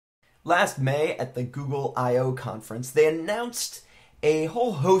Last May at the Google I/O conference, they announced a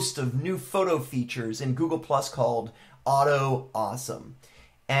whole host of new photo features in Google Plus called Auto Awesome.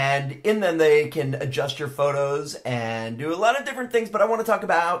 And in them, they can adjust your photos and do a lot of different things, but I want to talk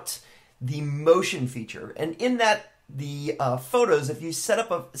about the motion feature. And in that, the photos, if you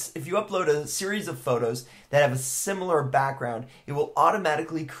upload a series of photos that have a similar background, it will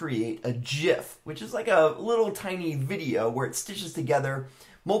automatically create a GIF, which is like a little tiny video where it stitches together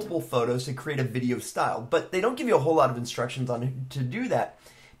multiple photos to create a video style. But they don't give you a whole lot of instructions on to do that,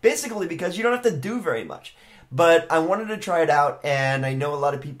 basically because you don't have to do very much. But I wanted to try it out, and I know a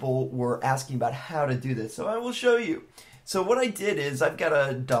lot of people were asking about how to do this, so I will show you. So what I did is I've got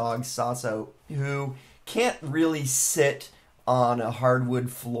a dog, Sasso, who can't really sit on a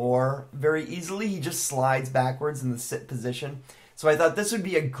hardwood floor very easily. He just slides backwards in the sit position. So I thought this would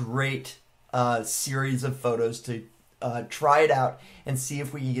be a great series of photos to try it out and see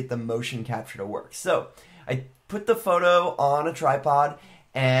if we can get the motion capture to work. So I put the photo on a tripod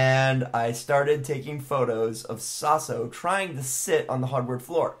and I started taking photos of Sasso trying to sit on the hardwood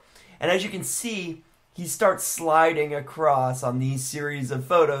floor. And as you can see, he starts sliding across on these series of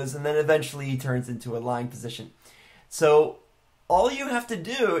photos, and then eventually he turns into a lying position. So all you have to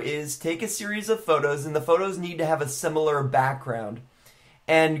do is take a series of photos, and the photos need to have a similar background.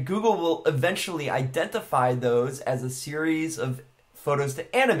 And Google will eventually identify those as a series of photos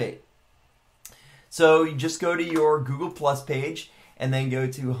to animate. So you just go to your Google Plus page, and then go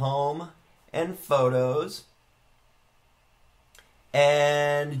to Home and Photos,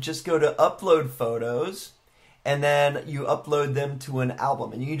 and just go to Upload Photos, and then you upload them to an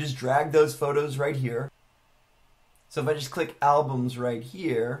album. And you can just drag those photos right here. So if I just click Albums right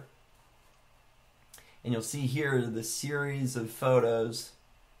here, and you'll see here the series of photos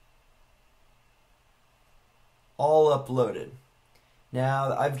all uploaded.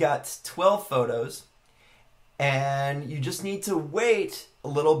 Now I've got 12 photos, and you just need to wait a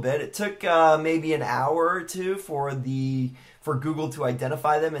little bit. It took maybe an hour or two for Google to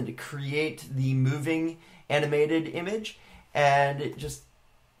identify them and to create the moving animated image, and it just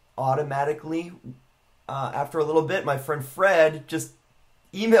automatically, after a little bit, my friend Fred just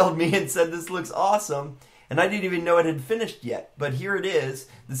emailed me and said this looks awesome, and I didn't even know it had finished yet. But here it is,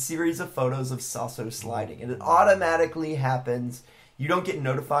 the series of photos of Sasso sliding, and it automatically happens. You don't get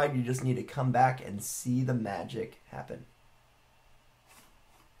notified, you just need to come back and see the magic happen.